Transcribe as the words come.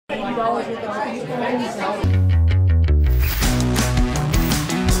All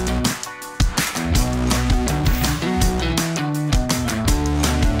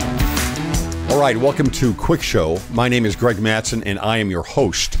right, welcome to Cwic Show. My name is Greg Mattson, and I am your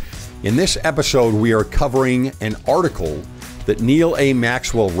host. In this episode, we are covering an article that Neal A.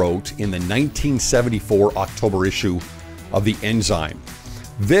 Maxwell wrote in the 1974 October issue of the Enzyme.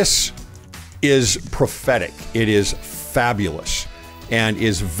 This is prophetic. It is fabulous and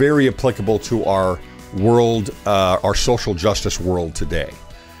is very applicable to our world, our social justice world today.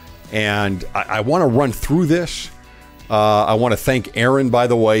 And I want to run through this. I want to thank Aaron, by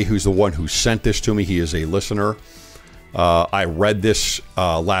the way, who's the one who sent this to me. He is a listener. I read this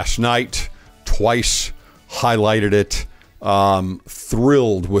last night, twice, highlighted it,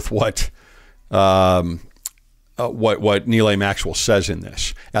 thrilled with what Neal A. Maxwell says in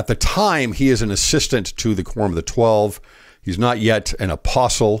this. At the time, he is an assistant to the Quorum of the 12. He's not yet an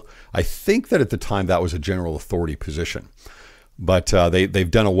apostle. I think that at the time that was a general authority position, but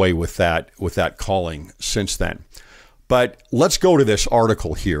they've done away with that calling since then. But let's go to this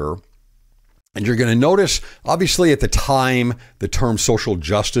article here. And you're going to notice, obviously, at the time, the term social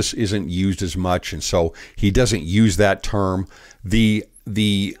justice isn't used as much, and so he doesn't use that term. The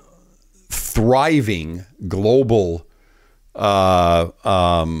thriving global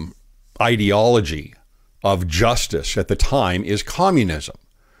ideology of justice at the time is communism,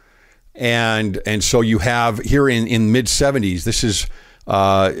 and so you have here in mid-70s. This is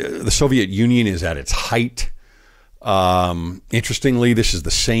the Soviet Union is at its height. Interestingly, this is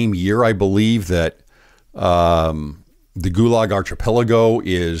the same year, I believe, that the Gulag Archipelago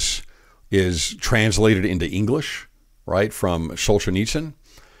is translated into English, right, from Solzhenitsyn,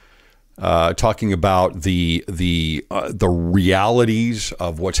 talking about the realities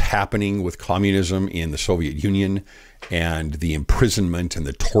of what's happening with communism in the Soviet Union and the imprisonment and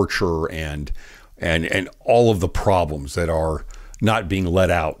the torture and all of the problems that are not being let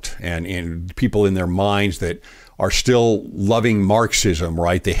out, and people in their minds that are still loving Marxism,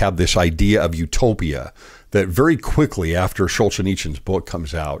 right? They have this idea of utopia that very quickly after Solzhenitsyn's book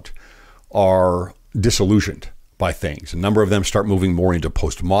comes out are disillusioned by things. A number of them start moving more into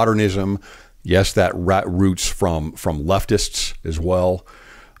postmodernism. Yes, that roots from leftists as well,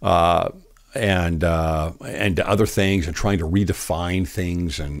 and other things, and trying to redefine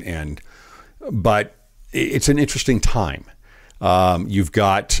things. But it's an interesting time. You've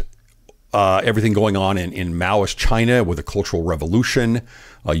got everything going on in Maoist China with the Cultural Revolution.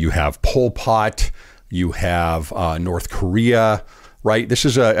 You have Pol Pot. You have North Korea, right? This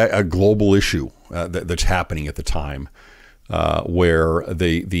is a global issue that's happening at the time, where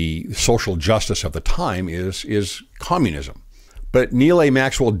the social justice of the time is communism. But Neal A.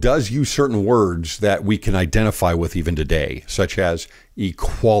 Maxwell does use certain words that we can identify with even today, such as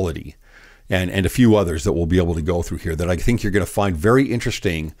equality, and a few others that we'll be able to go through here that I think you're going to find very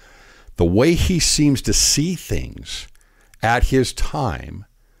interesting. The way he seems to see things at his time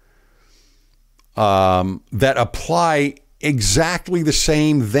that apply exactly the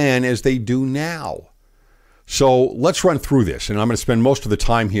same then as they do now. So let's run through this, and I'm going to spend most of the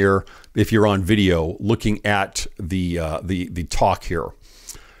time here, if you're on video, looking at the talk here.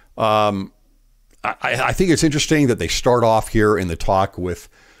 I think it's interesting that they start off here in the talk with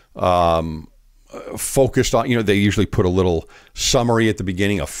focused on, they usually put a little summary at the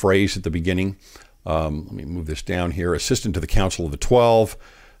beginning, a phrase at the beginning. Let me move this down here. Assistant to the Council of the 12.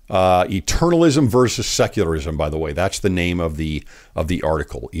 Eternalism versus secularism, by the way. That's the name of the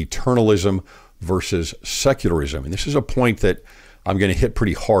article. Eternalism versus secularism. And this is a point that I'm going to hit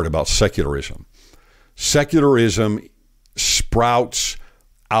pretty hard about secularism. Secularism sprouts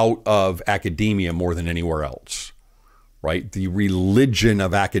out of academia more than anywhere else. Right? The religion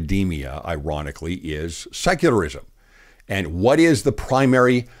of academia, ironically, is secularism. And what is the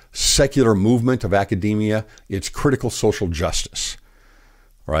primary secular movement of academia? It's critical social justice.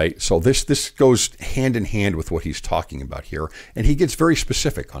 Right? So this goes hand in hand with what he's talking about here. And he gets very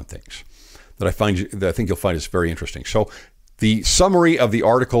specific on things that I think you'll find is very interesting. So the summary of the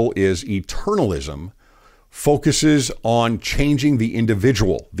article is eternalism focuses on changing the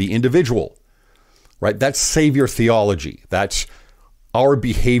individual. Right? That's savior theology. That's our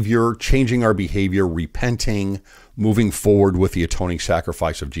behavior, changing our behavior, repenting, moving forward with the atoning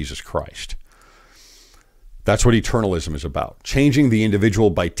sacrifice of Jesus Christ. That's what eternalism is about. Changing the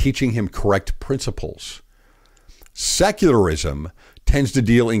individual by teaching him correct principles. Secularism tends to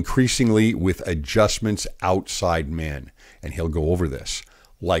deal increasingly with adjustments outside men. And he'll go over this.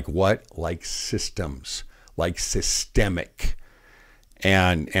 Like what? Like systems. Like systemic.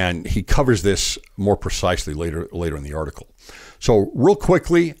 And he covers this more precisely later in the article. So real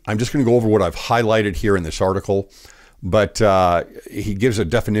quickly, I'm just going to go over what I've highlighted here in this article. But he gives a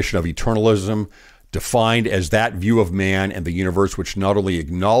definition of eternalism, defined as that view of man and the universe which not only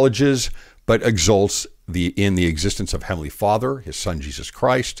acknowledges but exalts in the existence of Heavenly Father, His Son Jesus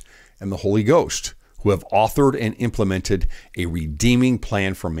Christ, and the Holy Ghost, who have authored and implemented a redeeming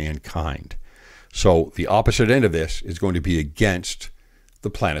plan for mankind. So the opposite end of this is going to be against the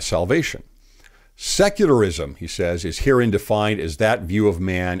plan of salvation. Secularism, he says, is herein defined as that view of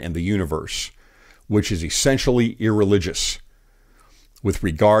man and the universe, which is essentially irreligious with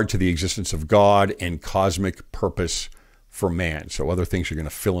regard to the existence of God and cosmic purpose for man. So other things are going to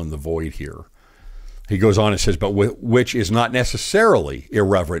fill in the void here. He goes on and says, but which is not necessarily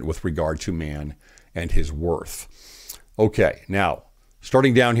irreverent with regard to man and his worth. Okay, now,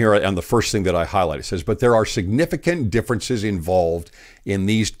 starting down here on the first thing that I highlighted, it says, but there are significant differences involved in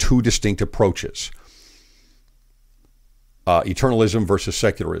these two distinct approaches, eternalism versus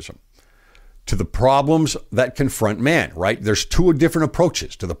secularism, to the problems that confront man, right? There's two different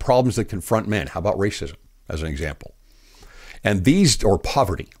approaches to the problems that confront man. How about racism, as an example? And these, or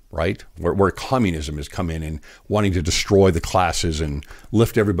poverty, right? Where communism has come in and wanting to destroy the classes and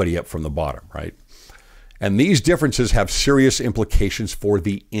lift everybody up from the bottom, right? And these differences have serious implications for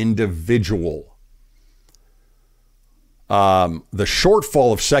the individual. The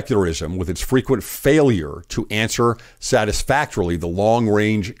shortfall of secularism, with its frequent failure to answer satisfactorily the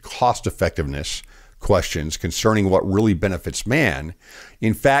long-range cost-effectiveness questions concerning what really benefits man,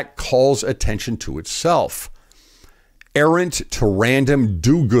 in fact calls attention to itself. Errant to random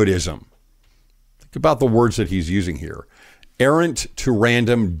do-goodism. Think about the words that he's using here. Errant to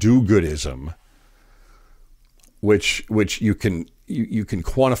random do-goodism, which you can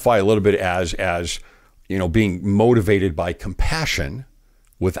quantify a little bit as being motivated by compassion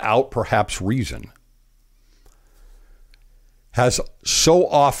without perhaps reason, has so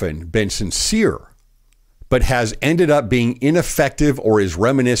often been sincere, but has ended up being ineffective or is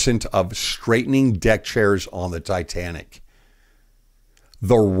reminiscent of straightening deck chairs on the Titanic.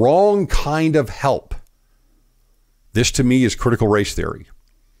 The wrong kind of help. This to me is critical race theory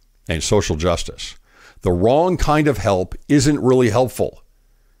and social justice. The wrong kind of help isn't really helpful.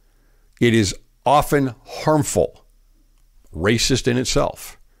 It is often harmful, racist in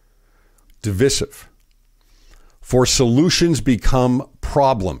itself, divisive. For solutions become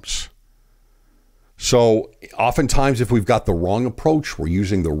problems. So oftentimes if we've got the wrong approach, we're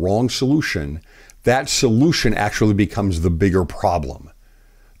using the wrong solution, that solution actually becomes the bigger problem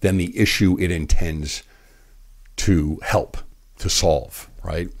than the issue it intends to help, to solve,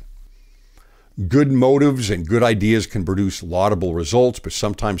 right? Good motives and good ideas can produce laudable results, but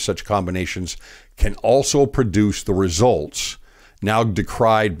sometimes such combinations can also produce the results now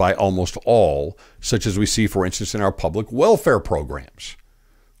decried by almost all, such as we see, for instance, in our public welfare programs,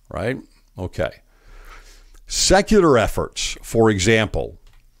 right? Okay. Secular efforts, for example,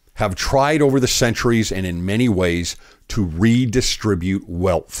 have tried over the centuries and in many ways to redistribute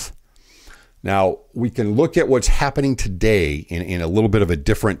wealth. Now, we can look at what's happening today in a little bit of a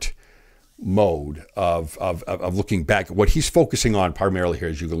different mode of looking back. What he's focusing on primarily here,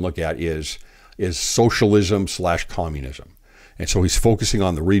 as you can look at, is socialism / communism. And so he's focusing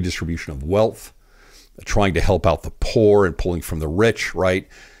on the redistribution of wealth, trying to help out the poor and pulling from the rich, right?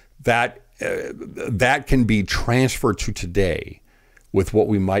 That can be transferred to today with what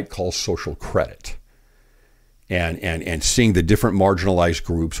we might call social credit. And seeing the different marginalized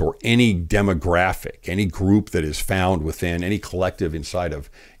groups or any demographic, any group that is found within any collective inside of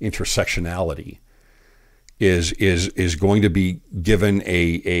intersectionality is going to be given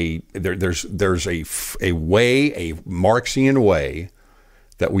there's a way, a Marxian way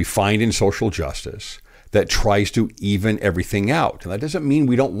that we find in social justice that tries to even everything out. And that doesn't mean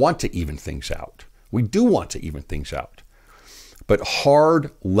we don't want to even things out. We do want to even things out. But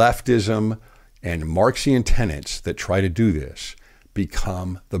hard leftism and Marxian tenets that try to do this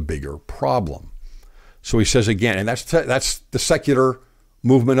become the bigger problem. So he says again, and that's the secular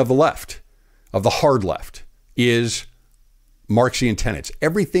movement of the left, of the hard left, is Marxian tenets.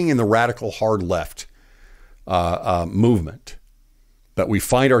 Everything in the radical hard left movement that we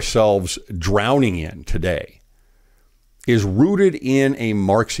find ourselves drowning in today is rooted in a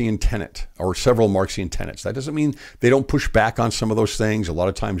Marxian tenet or several Marxian tenets. That doesn't mean they don't push back on some of those things. A lot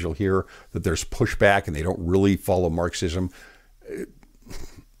of times you'll hear that there's pushback and they don't really follow Marxism.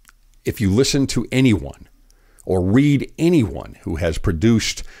 If you listen to anyone or read anyone who has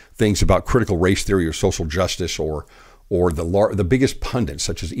produced things about critical race theory or social justice or the biggest pundits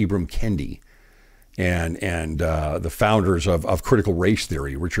such as Ibram Kendi the founders of critical race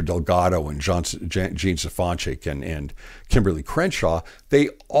theory, Richard Delgado and Gene Stefancic and Kimberly Crenshaw, they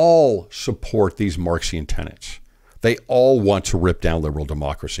all support these Marxian tenets. They all want to rip down liberal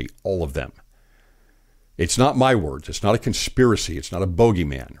democracy, all of them. It's not my words. It's not a conspiracy. It's not a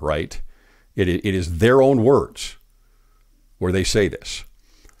bogeyman, right? It is their own words where they say this.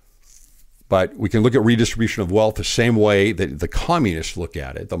 But we can look at redistribution of wealth the same way that the communists look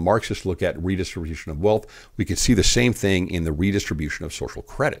at it. The Marxists look at redistribution of wealth. We can see the same thing in the redistribution of social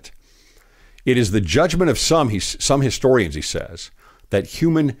credit. It is the judgment of some historians, he says, that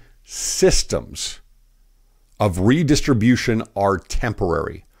human systems of redistribution are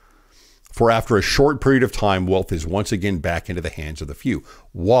temporary. For after a short period of time, wealth is once again back into the hands of the few.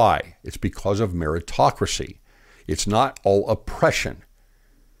 Why? It's because of meritocracy. It's not all oppression.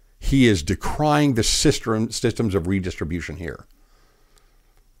 He is decrying the systems of redistribution here.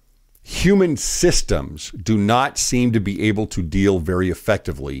 Human systems do not seem to be able to deal very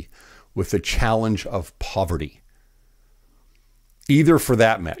effectively with the challenge of poverty. Either for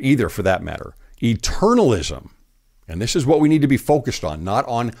that matter, eternalism, and this is what we need to be focused on, not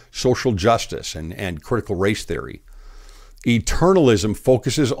on social justice and critical race theory. Eternalism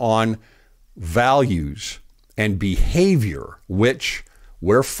focuses on values and behavior which,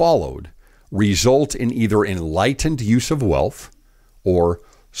 where followed, result in either enlightened use of wealth or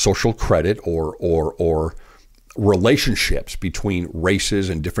social credit or relationships between races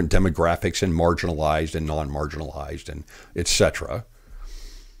and different demographics and marginalized and non-marginalized and etc.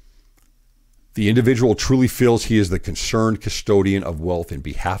 The individual truly feels he is the concerned custodian of wealth in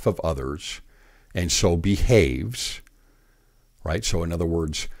behalf of others and so behaves, right? So in other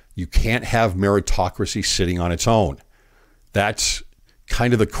words, you can't have meritocracy sitting on its own. That's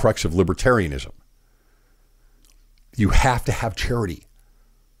kind of the crux of libertarianism. You have to have charity.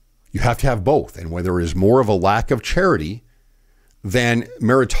 You have to have both. And when there is more of a lack of charity, then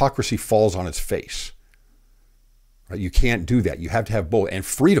meritocracy falls on its face. Right? You can't do that. You have to have both. And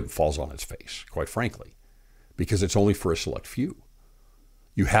freedom falls on its face, quite frankly, because it's only for a select few.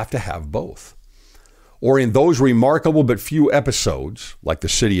 You have to have both. Or in those remarkable but few episodes, like the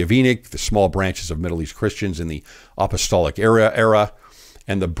city of Enoch, the small branches of Middle East Christians in the apostolic era,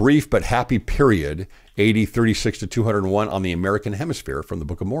 and the brief but happy period, AD 36 to 201 on the American hemisphere from the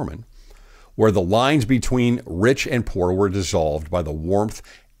Book of Mormon, where the lines between rich and poor were dissolved by the warmth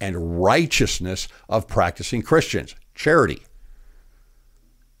and righteousness of practicing Christians. Charity.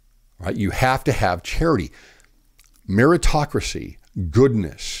 Right? You have to have charity. Meritocracy,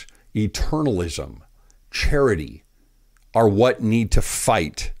 goodness, eternalism, charity are what need to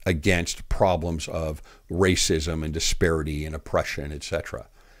fight against problems of racism and disparity and oppression, etc.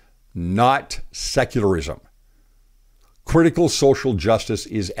 Not secularism. Critical social justice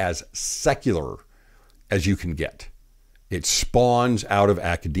is as secular as you can get. It spawns out of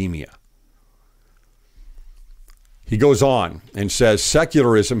academia. He goes on and says,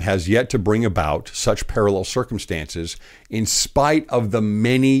 secularism has yet to bring about such parallel circumstances in spite of the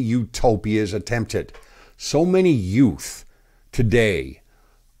many utopias attempted. So many youth today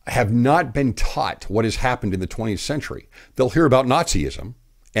have not been taught what has happened in the 20th century. They'll hear about Nazism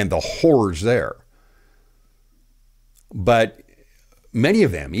and the horrors there. But many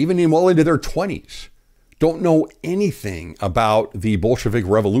of them, even well into their 20s, don't know anything about the Bolshevik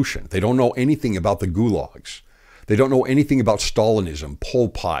Revolution. They don't know anything about the gulags. They don't know anything about Stalinism, Pol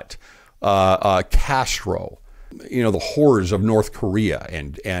Pot, Castro, the horrors of North Korea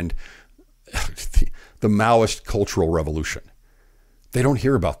and the Maoist Cultural Revolution. They don't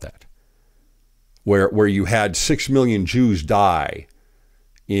hear about that. Where you had 6 million Jews die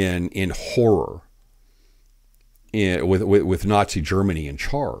in horror with Nazi Germany in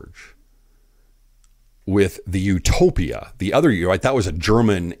charge. With the utopia, the other, right, that was a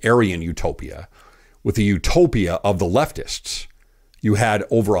German Aryan utopia. With the utopia of the leftists, you had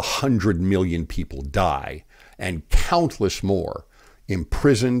over 100 million people die and countless more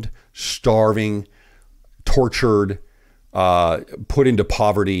imprisoned, starving, tortured, put into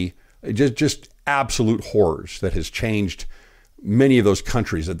poverty, just absolute horrors that has changed many of those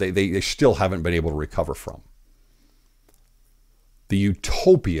countries that they still haven't been able to recover from. The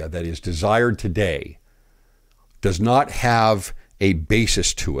utopia that is desired today does not have a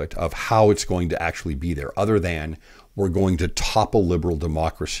basis to it of how it's going to actually be there, other than we're going to topple liberal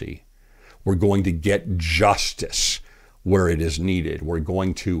democracy. We're going to get justice where it is needed. We're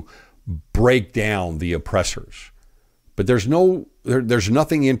going to break down the oppressors. But there's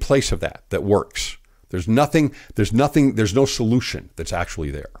nothing in place of that works. There's no solution that's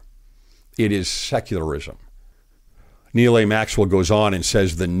actually there. It is secularism. Neal A. Maxwell goes on and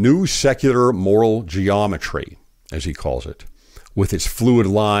says the new secular moral geometry, as he calls it, with its fluid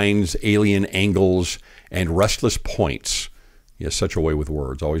lines, alien angles, and restless points, he has such a way with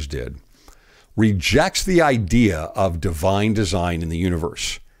words, always did, rejects the idea of divine design in the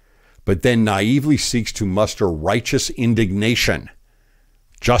universe, but then naively seeks to muster righteous indignation,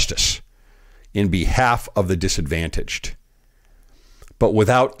 justice, in behalf of the disadvantaged, but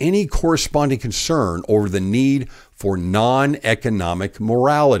without any corresponding concern over the need for non-economic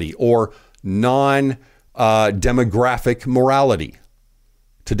morality or non-demographic morality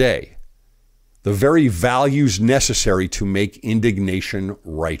today, the very values necessary to make indignation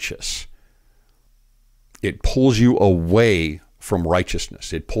righteous. It pulls you away from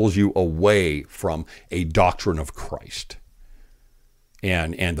righteousness. It pulls you away from a doctrine of Christ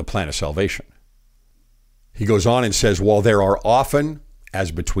and the plan of salvation. He goes on and says, while there are often,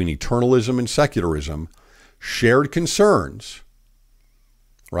 as between eternalism and secularism, shared concerns,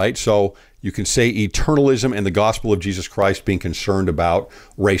 right? So you can say eternalism and the gospel of Jesus Christ being concerned about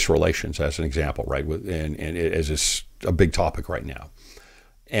race relations as an example, right? And as is a big topic right now.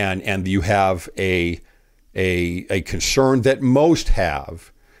 And you have a concern that most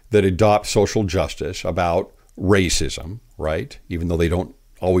have that adopt social justice about racism, right? Even though they don't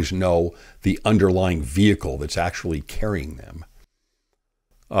always know the underlying vehicle that's actually carrying them.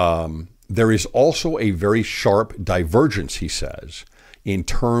 There is also a very sharp divergence, he says, in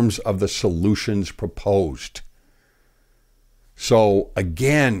terms of the solutions proposed. So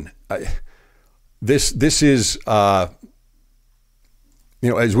again, this is, as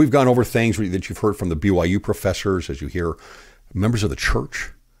we've gone over things that you've heard from the BYU professors, as you hear members of the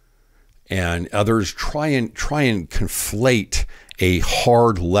church and others try and conflate a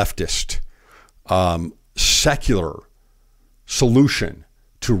hard leftist, secular solution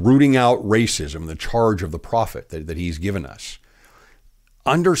to rooting out racism, the charge of the prophet that he's given us.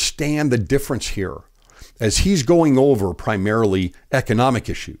 Understand the difference here, as he's going over primarily economic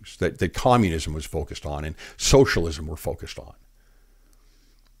issues that communism was focused on and socialism were focused on.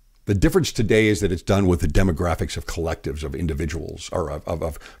 The difference today is that it's done with the demographics of collectives of individuals, or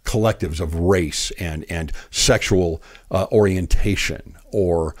of collectives of race and sexual orientation,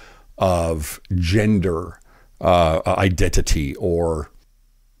 or of gender identity, or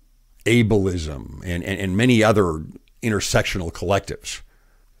ableism, and many other intersectional collectives.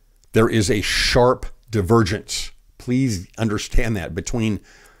 There is a sharp divergence, please understand that, between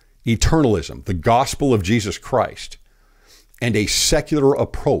eternalism, the gospel of Jesus Christ, and a secular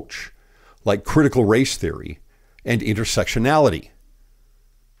approach like critical race theory and intersectionality.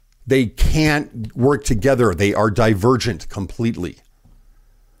 They can't work together. They are divergent completely.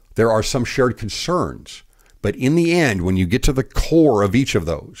 There are some shared concerns, but in the end, when you get to the core of each of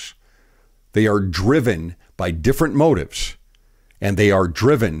those, they are driven by different motives, and they are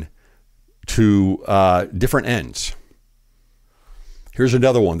driven to different ends. Here's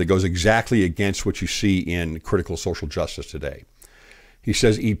another one that goes exactly against what you see in critical social justice today. He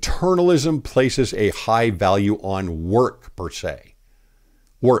says, eternalism places a high value on work per se.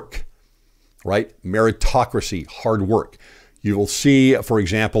 Work, right? Meritocracy, hard work. You will see, for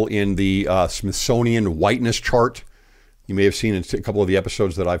example, in the Smithsonian whiteness chart, you may have seen in a couple of the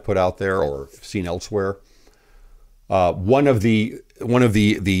episodes that I've put out there or seen elsewhere. One of the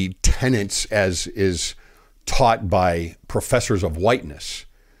tenets, as is taught by professors of whiteness,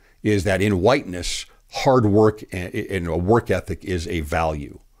 is that in whiteness, hard work and a work ethic is a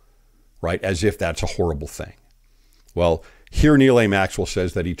value, right? As if that's a horrible thing. Well, here Neal A. Maxwell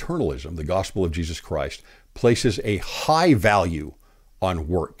says that eternalism, the gospel of Jesus Christ, places a high value on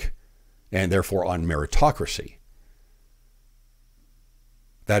work and therefore on meritocracy.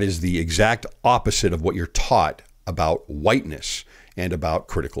 That is the exact opposite of what you're taught about whiteness and about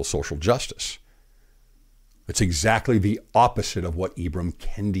critical social justice. It's exactly the opposite of what Ibram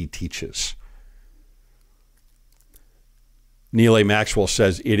Kendi teaches. Neal A. Maxwell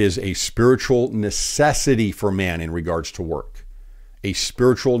says it is a spiritual necessity for man in regards to work. A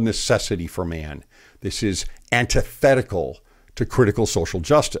spiritual necessity for man. This is antithetical to critical social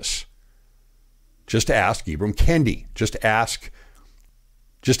justice. Just ask Ibram Kendi. Just ask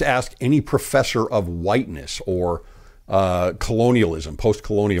any professor of whiteness or colonialism,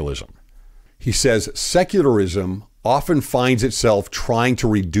 post-colonialism. He says secularism often finds itself trying to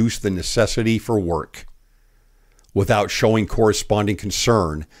reduce the necessity for work without showing corresponding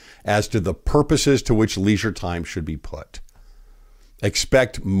concern as to the purposes to which leisure time should be put.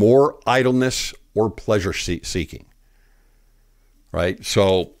 Expect more idleness or pleasure seeking, right?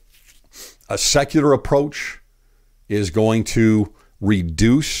 So a secular approach is going to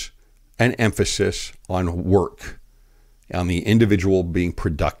reduce an emphasis on work on the individual being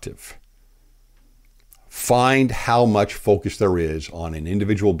productive. Find how much focus there is on an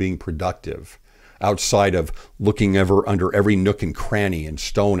individual being productive outside of looking under every nook and cranny and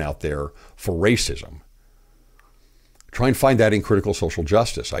stone out there for racism. Try and find that in critical social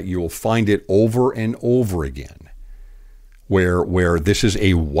justice. You will find it over and over again, where this is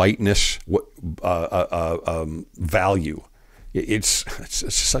a whiteness value. It's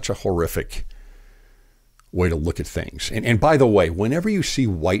such a horrific way to look at things. And by the way, whenever you see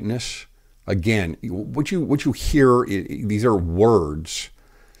whiteness, again, what you hear, these are words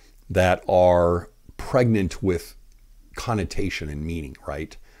that are pregnant with connotation and meaning,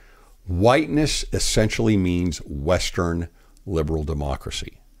 right? Whiteness essentially means Western liberal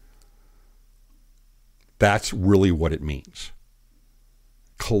democracy. That's really what it means.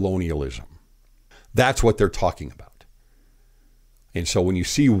 Colonialism. That's what they're talking about. And so when you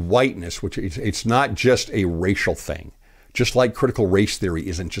see whiteness, which it's not just a racial thing, just like critical race theory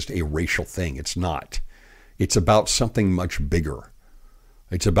isn't just a racial thing. It's not. It's about something much bigger.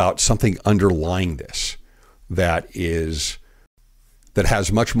 It's about something underlying this that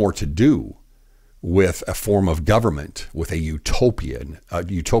has much more to do with a form of government, with a utopian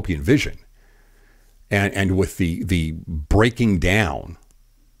vision, and with the breaking down,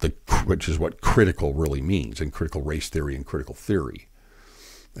 which is what critical really means in critical race theory and critical theory,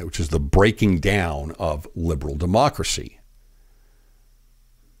 which is the breaking down of liberal democracy,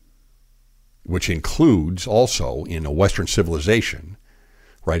 which includes also in a Western civilization,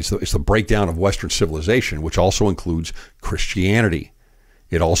 right? It's the breakdown of Western civilization, which also includes Christianity.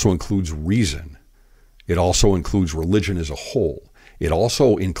 It also includes reason. It also includes religion as a whole. It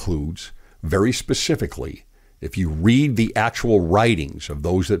also includes, very specifically, if you read the actual writings of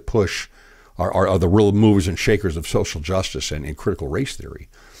those that push are the real movers and shakers of social justice and critical race theory,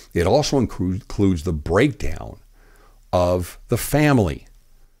 it also includes the breakdown of the family.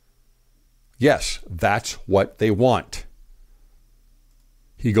 Yes, that's what they want.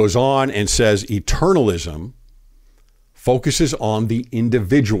 He goes on and says eternalism focuses on the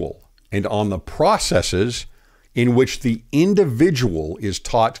individual and on the processes in which the individual is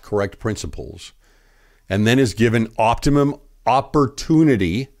taught correct principles and then is given optimum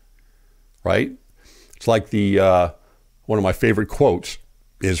opportunity, right? It's like one of my favorite quotes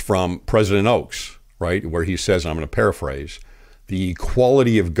is from President Oaks, right? Where he says, I'm going to paraphrase, the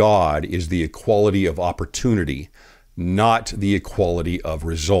equality of God is the equality of opportunity, not the equality of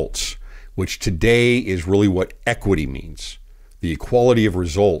results, which today is really what equity means. The equality of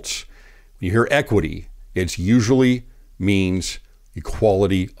results. When you hear equity, it usually means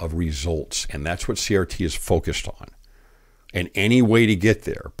equality of results, and that's what CRT is focused on. And any way to get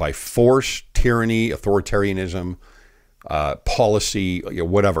there, by force, tyranny, authoritarianism, policy,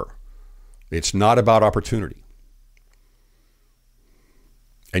 whatever, it's not about opportunity.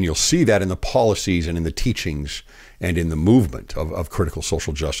 And you'll see that in the policies and in the teachings and in the movement of critical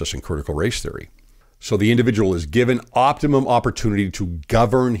social justice and critical race theory. So the individual is given optimum opportunity to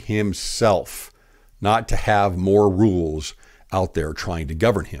govern himself, not to have more rules out there trying to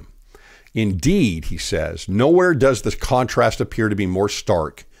govern him. Indeed, he says, nowhere does this contrast appear to be more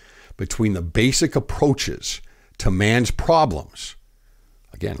stark between the basic approaches to man's problems,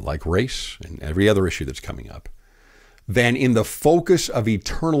 again, like race and every other issue that's coming up, than in the focus of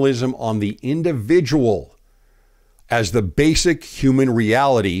eternalism on the individual as the basic human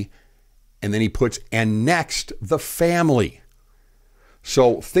reality. And then he puts, and next, the family.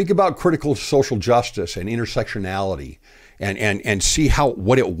 So think about critical social justice and intersectionality and see how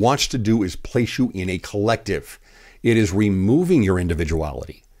what it wants to do is place you in a collective. It is removing your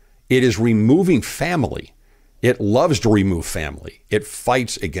individuality. It is removing family. It loves to remove family. It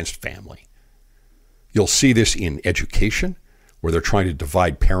fights against family. You'll see this in education, where they're trying to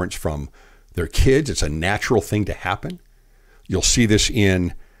divide parents from their kids. It's a natural thing to happen. You'll see this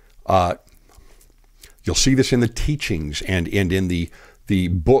in the teachings and in the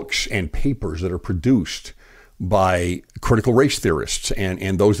books and papers that are produced by critical race theorists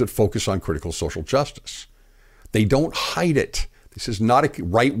and those that focus on critical social justice. They don't hide it. This is not a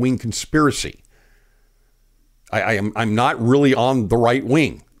right-wing conspiracy. I'm not really on the right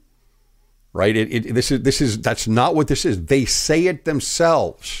wing. Right? That's not what this is. They say it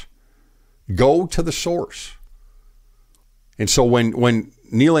themselves. Go to the source. And so when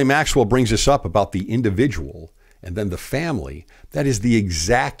Neal A. Maxwell brings this up about the individual and then the family, that is the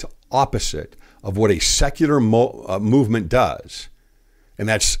exact opposite of what a secular movement does. And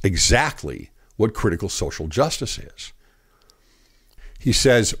that's exactly what critical social justice is. He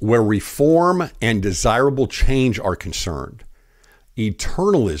says, where reform and desirable change are concerned,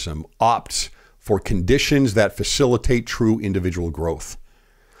 eternalism opts for conditions that facilitate true individual growth.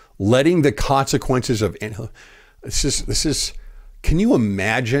 Letting the consequences of this is can you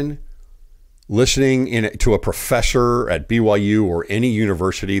imagine listening to a professor at BYU or any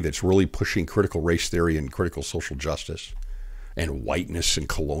university that's really pushing critical race theory and critical social justice and whiteness and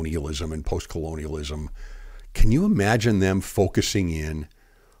colonialism and post-colonialism? Can you imagine them focusing in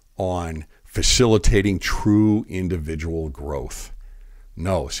on facilitating true individual growth?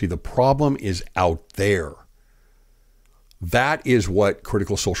 No. See, the problem is out there. That is what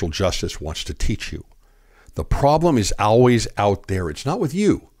critical social justice wants to teach you. The problem is always out there. It's not with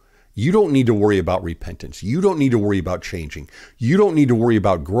you. You don't need to worry about repentance. You don't need to worry about changing. You don't need to worry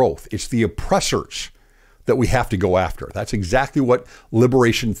about growth. It's the oppressors that we have to go after. That's exactly what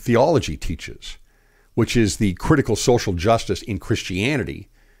liberation theology teaches, which is the critical social justice in Christianity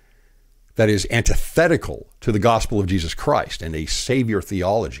that is antithetical to the gospel of Jesus Christ and a savior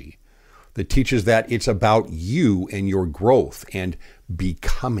theology that teaches that it's about you and your growth and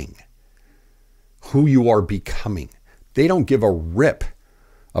becoming, who you are becoming. They don't give a rip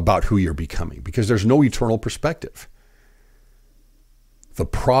about who you're becoming because there's no eternal perspective. The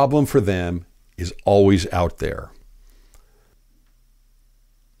problem for them is always out there.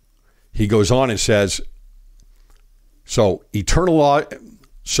 He goes on and says,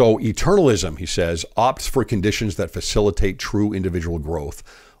 eternalism, he says, opts for conditions that facilitate true individual growth,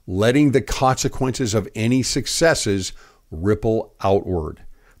 letting the consequences of any successes ripple outward.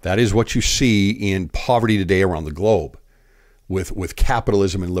 That is what you see in poverty today around the globe with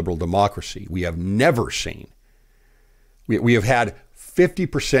capitalism and liberal democracy. We have never seen. We have had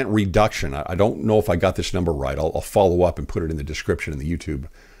 50% reduction. I don't know if I got this number right. I'll follow up and put it in the description in the YouTube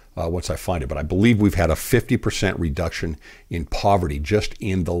once I find it. But I believe we've had a 50% reduction in poverty just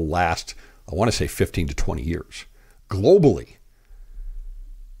in the last, I want to say 15 to 20 years. Globally.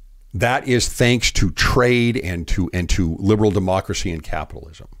 That is thanks to trade and to liberal democracy and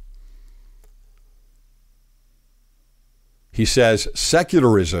capitalism. He says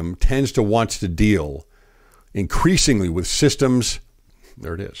secularism tends to want to deal increasingly with systems.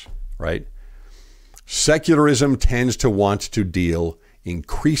 There it is, right? Secularism tends to want to deal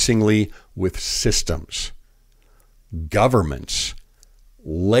increasingly with systems, governments,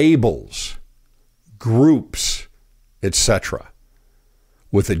 labels, groups, etc.,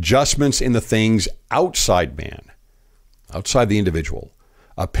 with adjustments in the things outside man, outside the individual,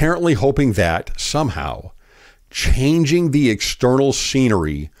 apparently hoping that somehow changing the external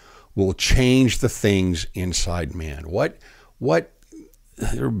scenery will change the things inside man. What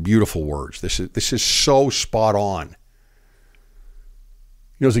they're beautiful words. This is so spot on.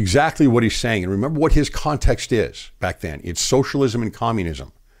 He knows exactly what he's saying. And remember what his context is back then. It's socialism and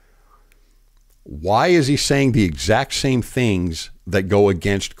communism. Why is he saying the exact same things that go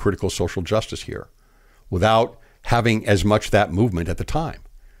against critical social justice here without having as much that movement at the time?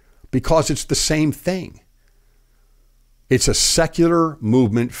 Because it's the same thing. It's a secular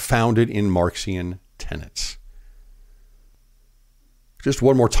movement founded in Marxian tenets. Just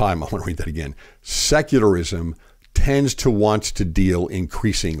one more time, I want to read that again. Secularism tends to want to deal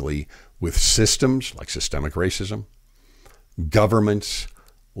increasingly with systems like systemic racism, governments,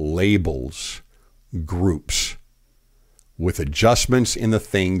 labels, groups, with adjustments in the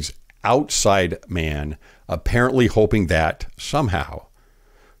things outside man, apparently hoping that somehow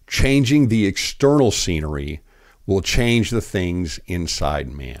changing the external scenery will change the things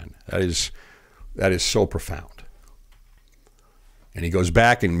inside man. That is so profound. And he goes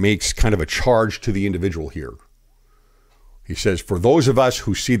back and makes kind of a charge to the individual here. He says, for those of us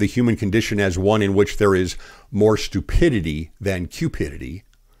who see the human condition as one in which there is more stupidity than cupidity,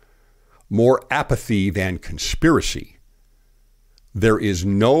 more apathy than conspiracy, there is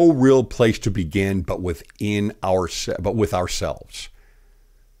no real place to begin but with ourselves.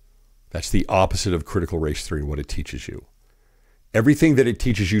 That's the opposite of critical race theory and what it teaches you. Everything that it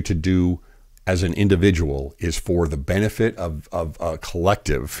teaches you to do as an individual is for the benefit of a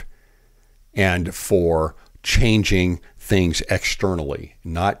collective and for changing things externally,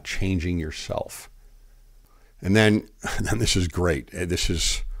 not changing yourself. And then this is great. This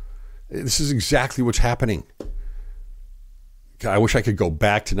is exactly what's happening. God, I wish I could go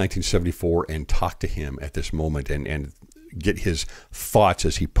back to 1974 and talk to him at this moment and get his thoughts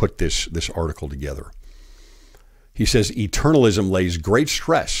as he put this article together. He says, eternalism lays great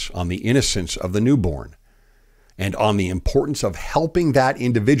stress on the innocence of the newborn and on the importance of helping that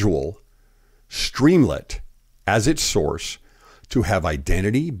individual, streamlet as its source, to have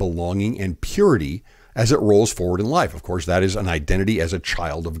identity, belonging, and purity as it rolls forward in life. Of course, that is an identity as a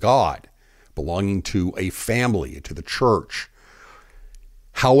child of God, belonging to a family, to the church.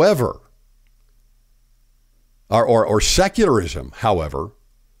 However, Or secularism, however,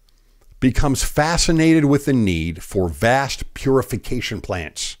 becomes fascinated with the need for vast purification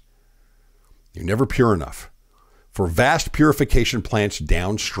plants. You're never pure enough. For vast purification plants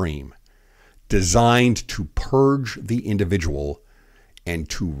downstream, designed to purge the individual and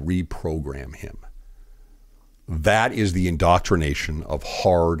to reprogram him. That is the indoctrination of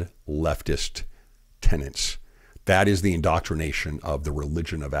hard leftist tenets. That is the indoctrination of the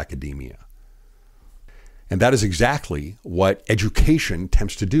religion of academia. And that is exactly what education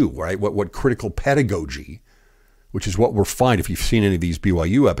attempts to do, right? What critical pedagogy, which is what we'll find if you've seen any of these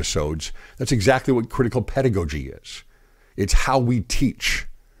BYU episodes, that's exactly what critical pedagogy is. It's how we teach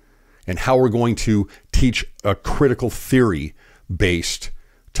and how we're going to teach a critical theory-based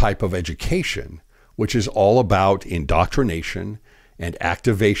type of education, which is all about indoctrination and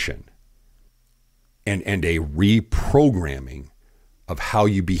activation and a reprogramming of how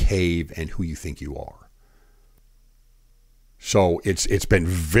you behave and who you think you are. So it's been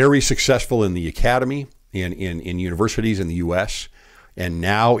very successful in the academy, in universities in the U.S., and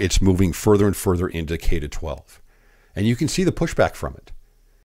now it's moving further and further into K-12. And you can see the pushback from it.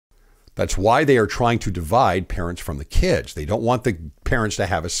 That's why they are trying to divide parents from the kids. They don't want the parents to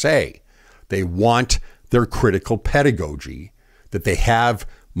have a say. They want their critical pedagogy that they have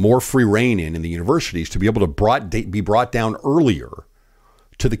more free reign in the universities to be able to be brought down earlier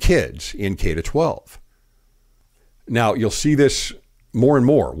to the kids in K-12. Now, you'll see this more and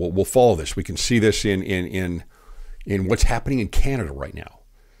more. We'll follow this. We can see this in what's happening in Canada right now,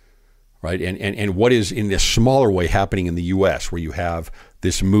 right? And what is in this smaller way happening in the U.S., where you have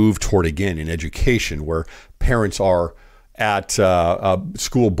this move toward, again, in education, where parents are at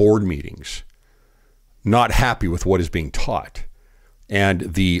school board meetings not happy with what is being taught.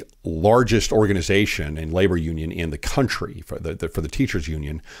 And the largest organization and labor union in the country for the teachers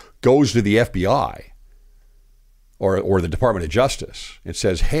union goes to the FBI or the Department of Justice and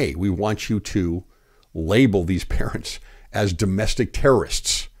says, hey, we want you to label these parents as domestic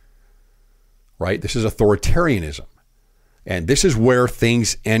terrorists, right? This is authoritarianism. And this is where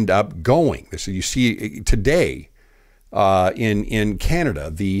things end up going. This you see today in Canada,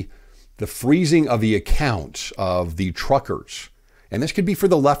 the freezing of the accounts of the truckers. And this could be for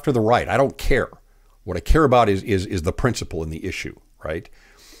the left or the right. I don't care. What I care about is the principle and the issue, right?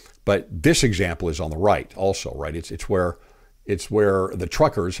 But this example is on the right also, right? It's where the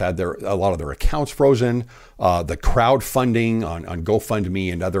truckers had a lot of their accounts frozen. The crowdfunding on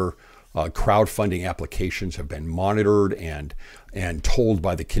GoFundMe and other crowdfunding applications have been monitored and told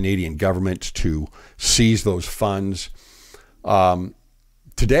by the Canadian government to seize those funds.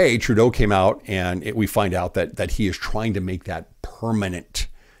 Today, Trudeau came out and we find out that he is trying to make that permanent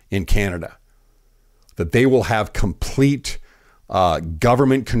in Canada, that they will have complete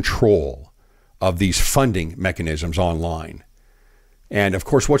government control of these funding mechanisms online. And of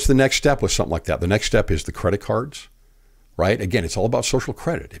course, what's the next step with something like that? The next step is the credit cards, right? Again, it's all about social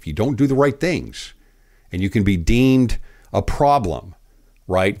credit. If you don't do the right things and you can be deemed a problem,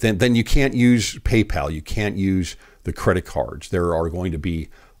 right, then you can't use PayPal. You can't use the credit cards. There are going to be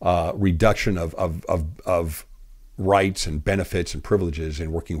reduction of rights and benefits and privileges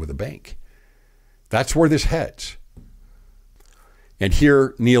in working with a bank. That's where this heads. And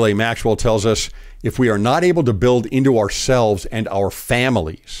here, Neal A. Maxwell tells us, if we are not able to build into ourselves and our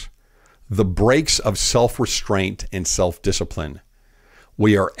families the brakes of self-restraint and self-discipline,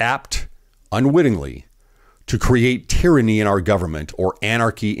 we are apt, unwittingly, to create tyranny in our government or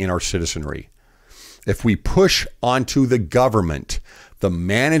anarchy in our citizenry. If we push onto the government the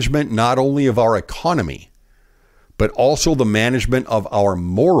management not only of our economy, but also the management of our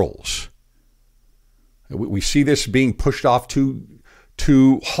morals, we see this being pushed off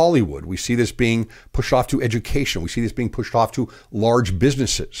to Hollywood. We see this being pushed off to education. We see this being pushed off to large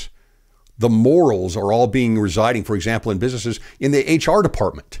businesses. The morals are all being residing, for example, in businesses in the HR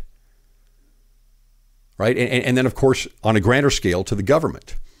department, right? And then, of course, on a grander scale to the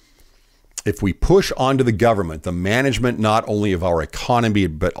government. If we push onto the government the management not only of our economy,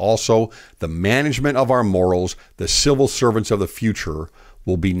 but also the management of our morals, the civil servants of the future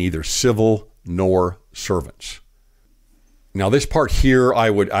will be neither civil nor servants. Now, this part here,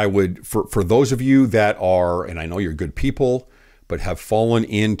 I would for those of you that are, and I know you're good people, but have fallen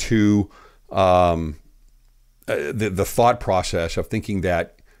into the thought process of thinking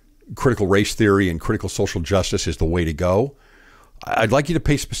that critical race theory and critical social justice is the way to go, I'd like you to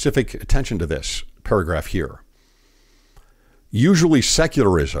pay specific attention to this paragraph here. Usually,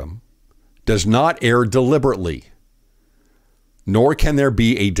 secularism does not err deliberately, nor can there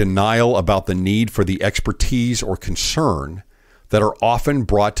be a denial about the need for the expertise or concern that are often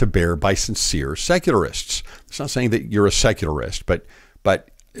brought to bear by sincere secularists. It's not saying that you're a secularist, but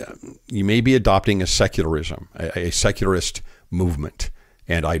you may be adopting a secularism, a secularist movement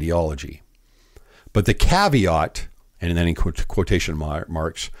and ideology. But the caveat, and then in quotation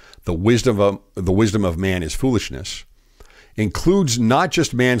marks, the wisdom of man is foolishness, includes not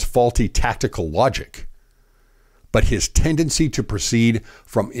just man's faulty tactical logic, but his tendency to proceed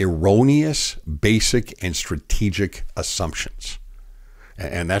from erroneous, basic, and strategic assumptions.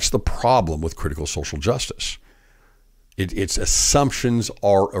 And that's the problem with critical social justice. Its assumptions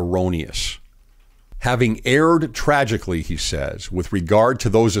are erroneous. Having erred tragically, he says, with regard to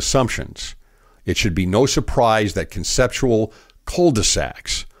those assumptions, it should be no surprise that conceptual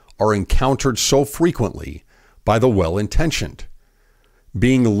cul-de-sacs are encountered so frequently by the well-intentioned.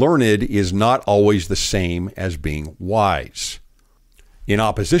 Being learned is not always the same as being wise. In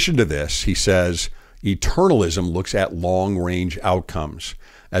opposition to this, he says, eternalism looks at long-range outcomes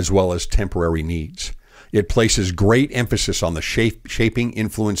as well as temporary needs. It places great emphasis on the shaping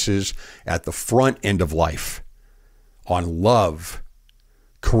influences at the front end of life, on love,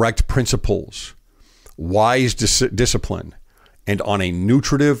 correct principles, wise discipline, and on a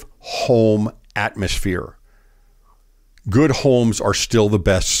nutritive home atmosphere. Good homes are still the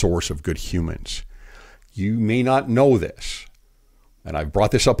best source of good humans. You may not know this, and I've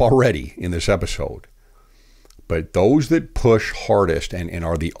brought this up already in this episode, but those that push hardest and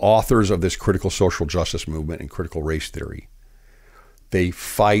are the authors of this critical social justice movement and critical race theory, they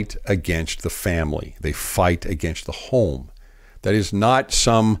fight against the family. They fight against the home. That is not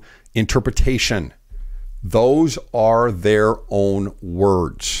some interpretation. Those are their own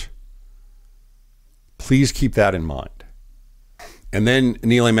words. Please keep that in mind. And then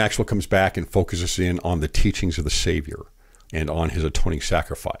Neal A. Maxwell comes back and focuses in on the teachings of the Savior and on his atoning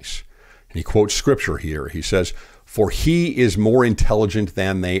sacrifice. And he quotes scripture here. He says, "For he is more intelligent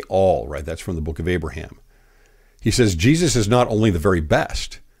than they all," right? That's from the book of Abraham. He says, Jesus is not only the very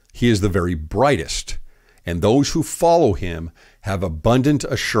best, he is the very brightest. And those who follow him have abundant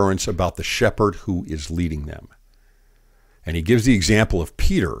assurance about the shepherd who is leading them. And he gives the example of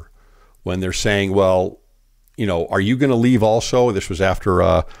Peter when they're saying, well, you know, are you going to leave also? This was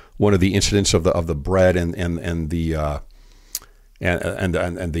after one of the incidents of the bread and the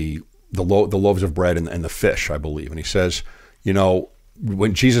loaves of bread and the fish, I believe. And he says, you know,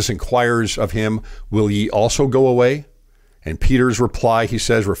 when Jesus inquires of him, will ye also go away? And Peter's reply, he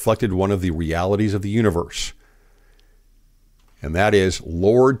says, reflected one of the realities of the universe. And that is,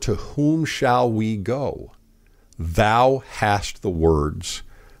 Lord, to whom shall we go? Thou hast the words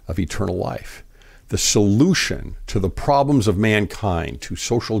of eternal life. The solution to the problems of mankind, to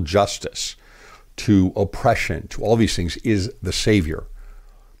social justice, to oppression, to all these things is the Savior.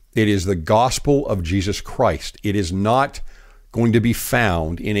 It is the gospel of Jesus Christ. It is not going to be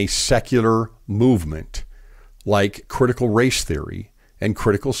found in a secular movement like critical race theory and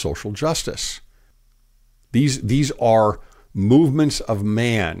critical social justice. These are movements of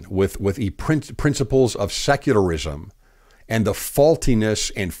man with principles of secularism and the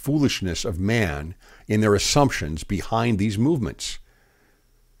faultiness and foolishness of man in their assumptions behind these movements.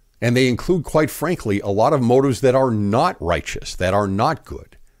 And they include, quite frankly, a lot of motives that are not righteous, that are not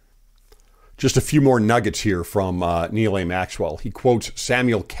good. Just a few more nuggets here from Neal A. Maxwell. He quotes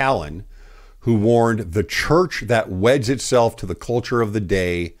Samuel Callan, who warned, "The church that weds itself to the culture of the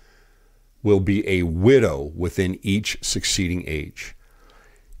day will be a widow within each succeeding age."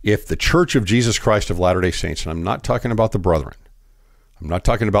 If the Church of Jesus Christ of Latter-day Saints, and I'm not talking about the brethren, I'm not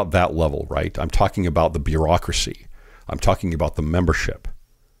talking about that level, right? I'm talking about the bureaucracy. I'm talking about the membership.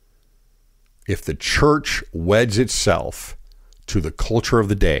 If the church weds itself to the culture of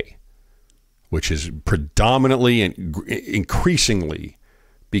the day, which is predominantly and increasingly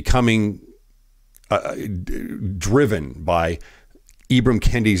becoming driven by Ibram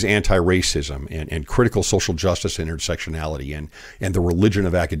Kendi's anti-racism and critical social justice and intersectionality and the religion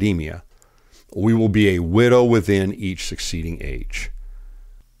of academia, we will be a widow within each succeeding age.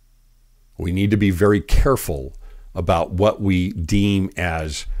 We need to be very careful about what we deem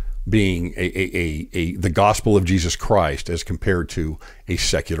as being the gospel of Jesus Christ as compared to a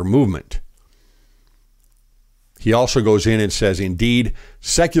secular movement. He also goes in and says, indeed,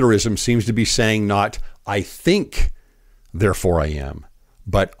 secularism seems to be saying not, I think, therefore I am,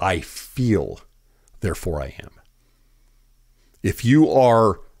 but I feel, therefore I am. If you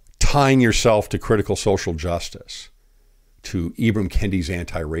are tying yourself to critical social justice, to Ibram Kendi's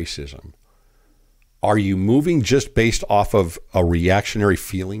anti-racism, are you moving just based off of a reactionary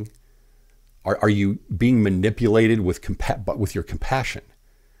feeling? Are you being manipulated with your compassion?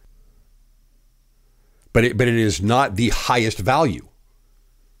 but it is not the highest value.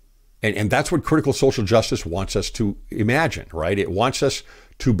 And that's what critical social justice wants us to imagine, right? It wants us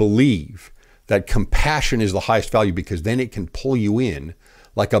to believe that compassion is the highest value, because then it can pull you in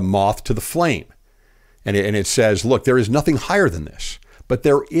like a moth to the flame. And it says, look, there is nothing higher than this, but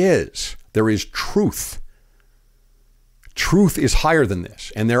there is truth. Truth is higher than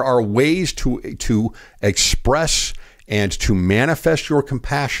this. And there are ways to express and to manifest your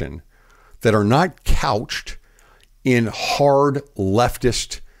compassion that are not couched in hard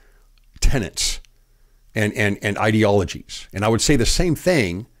leftist tenets and ideologies. And I would say the same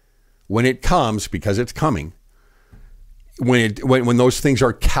thing when it comes, because it's coming, when those things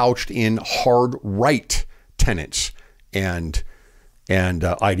are couched in hard right tenets and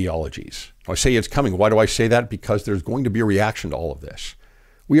ideologies. I say it's coming. Why do I say that? Because there's going to be a reaction to all of this.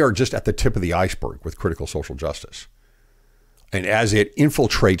 We are just at the tip of the iceberg with critical social justice. And as it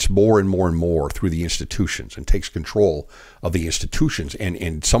infiltrates more and more and more through the institutions and takes control of the institutions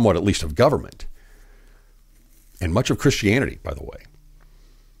and somewhat at least of government, and much of Christianity, by the way,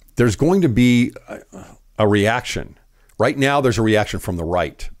 there's going to be a reaction. Right now, there's a reaction from the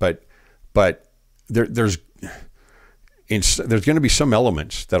right, but there's going to be some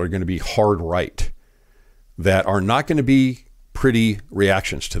elements that are going to be hard right that are not going to be pretty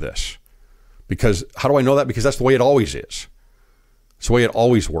reactions to this. Because how do I know that? Because that's the way it always is. It's the way it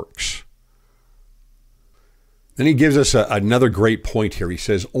always works. Then he gives us another great point here. He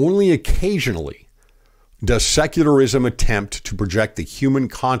says, only occasionally does secularism attempt to project the human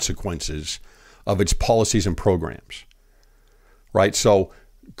consequences of its policies and programs. Right? So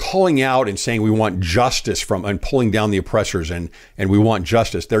calling out and saying we want justice and pulling down the oppressors and we want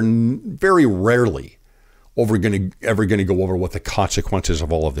justice, they're very rarely ever going to go over what the consequences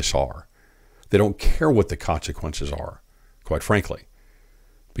of all of this are. They don't care what the consequences are, quite frankly,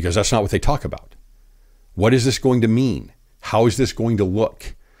 because that's not what they talk about. What is this going to mean? How is this going to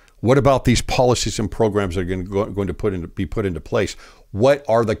look? What about these policies and programs that are going to be put into place? What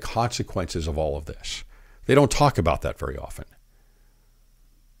are the consequences of all of this? They don't talk about that very often.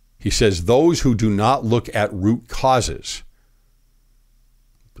 He says those who do not look at root causes.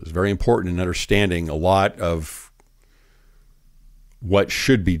 It's very important in understanding a lot of what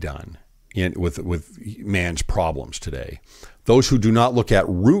should be done with man's problems today. Those who do not look at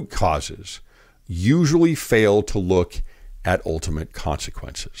root causes usually fail to look at ultimate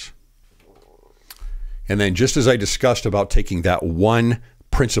consequences. And then, just as I discussed about taking that one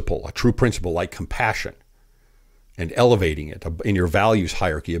principle, a true principle like compassion, and elevating it in your values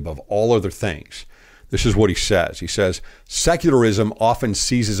hierarchy above all other things, this is what he says. He says, secularism often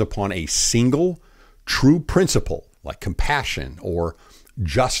seizes upon a single true principle like compassion or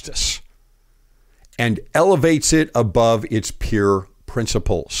justice and elevates it above its peer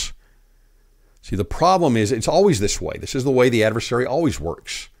principles. See, the problem is it's always this way. This is the way the adversary always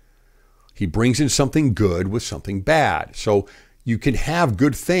works. He brings in something good with something bad. So you can have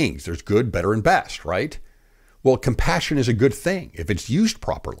good things. There's good, better, and best, right? Well, compassion is a good thing if it's used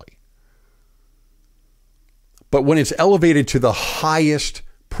properly. But when it's elevated to the highest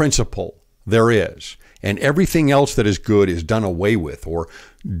principle there is, and everything else that is good is done away with or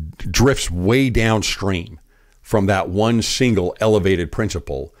drifts way downstream from that one single elevated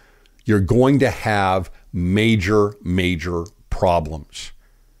principle, you're going to have major, major problems.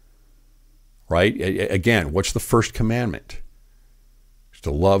 Right? Again, what's the first commandment? It's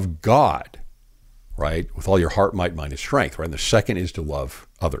to love God, right? With all your heart, might, mind, and strength, right? And the second is to love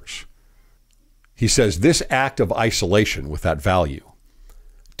others. He says this act of isolation with that value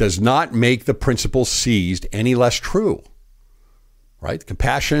does not make the principle seized any less true, right?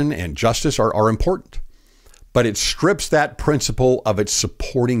 Compassion and justice are important, but it strips that principle of its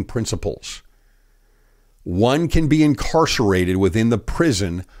supporting principles. One can be incarcerated within the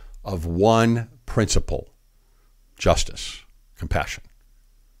prison of one principle: justice, compassion.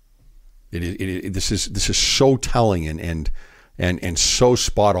 This is so telling and so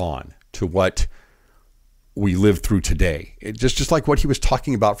spot on to what we live through today. Just like what he was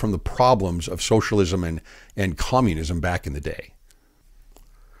talking about from the problems of socialism and communism back in the day.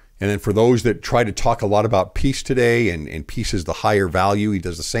 And then for those that try to talk a lot about peace today and peace is the higher value, he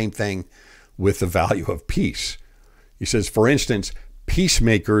does the same thing with the value of peace. He says, for instance,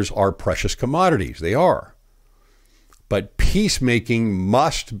 peacemakers are precious commodities. They are. But peacemaking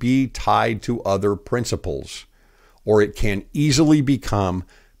must be tied to other principles, or it can easily become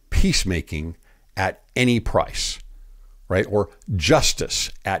peacemaking at any price, right? Or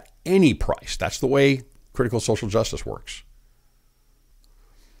justice at any price. That's the way critical social justice works.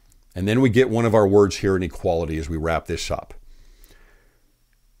 And then we get one of our words here in equality as we wrap this up.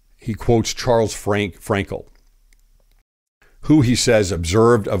 he quotes Charles Frankel, who he says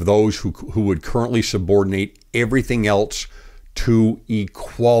observed of those who would currently subordinate everything else to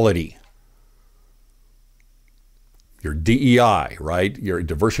equality. Your DEI, right? Your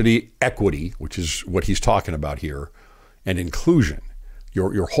diversity, equity, which is what he's talking about here, and inclusion.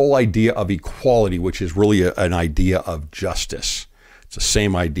 Your whole idea of equality, which is really an idea of justice. It's the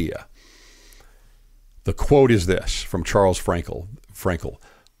same idea. The quote is this from Charles Frankel.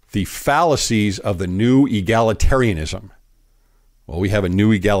 The fallacies of the new egalitarianism, well, we have a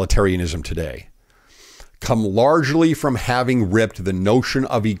new egalitarianism today, come largely from having ripped the notion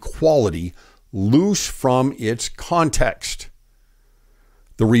of equality loose from its context.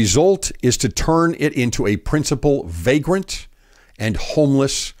 The result is to turn it into a principle vagrant and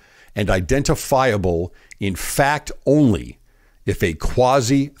homeless and identifiable in fact only if a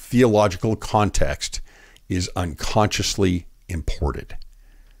quasi-theological context is unconsciously imported.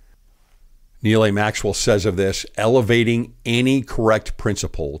 Neal A. Maxwell says of this, elevating any correct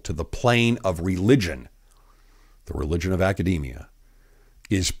principle to the plane of religion, the religion of academia,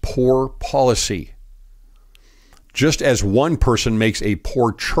 is poor policy. Just as one person makes a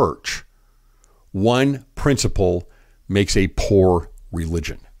poor church, one principle makes a poor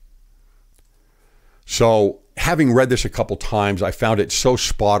religion. So, having read this a couple times, I found it so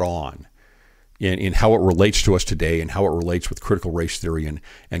spot on in how it relates to us today and how it relates with critical race theory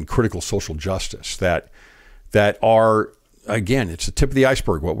and critical social justice that are, again, it's the tip of the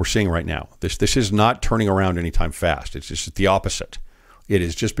iceberg, what we're seeing right now. This is not turning around anytime fast. It's just the opposite. It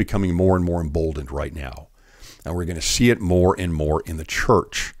is just becoming more and more emboldened right now. And we're going to see it more and more in the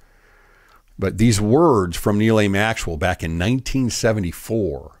church. But these words from Neal A. Maxwell back in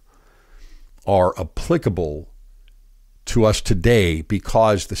 1974 are applicable to us today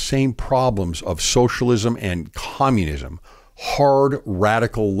because the same problems of socialism and communism, hard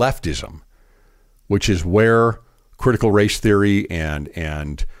radical leftism, which is where critical race theory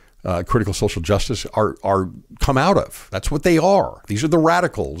and critical social justice are come out of. That's what they are. These are the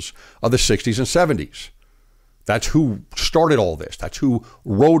radicals of the 60s and 70s. That's who started all this. That's who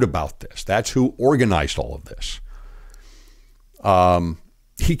wrote about this. That's who organized all of this.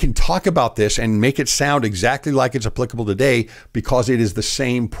 He can talk about this and make it sound exactly like it's applicable today because it is the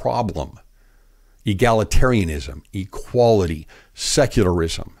same problem. Egalitarianism, equality,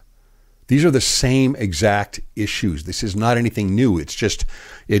 secularism. These are the same exact issues. This is not anything new. It's just,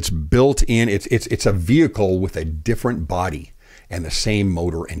 it's built in, it's a vehicle with a different body and the same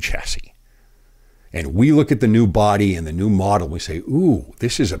motor and chassis. And we look at the new body and the new model, we say, ooh,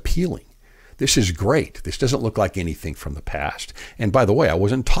 this is appealing. This is great. This doesn't look like anything from the past. And by the way, I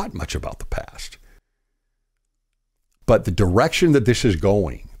wasn't taught much about the past. But the direction that this is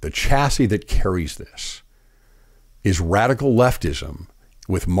going, the chassis that carries this, is radical leftism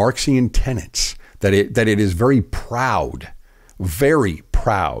with Marxian tenets that it is very proud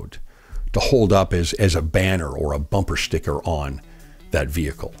to hold up as a banner or a bumper sticker on that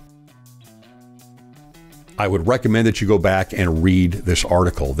vehicle. I would recommend that you go back and read this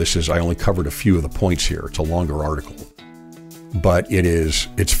article. I only covered a few of the points here. It's a longer article, but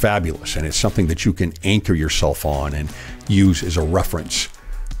it's fabulous. And it's something that you can anchor yourself on and use as a reference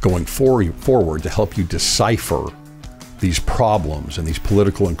going forward to help you decipher these problems and these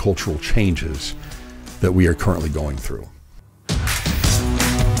political and cultural changes that we are currently going through.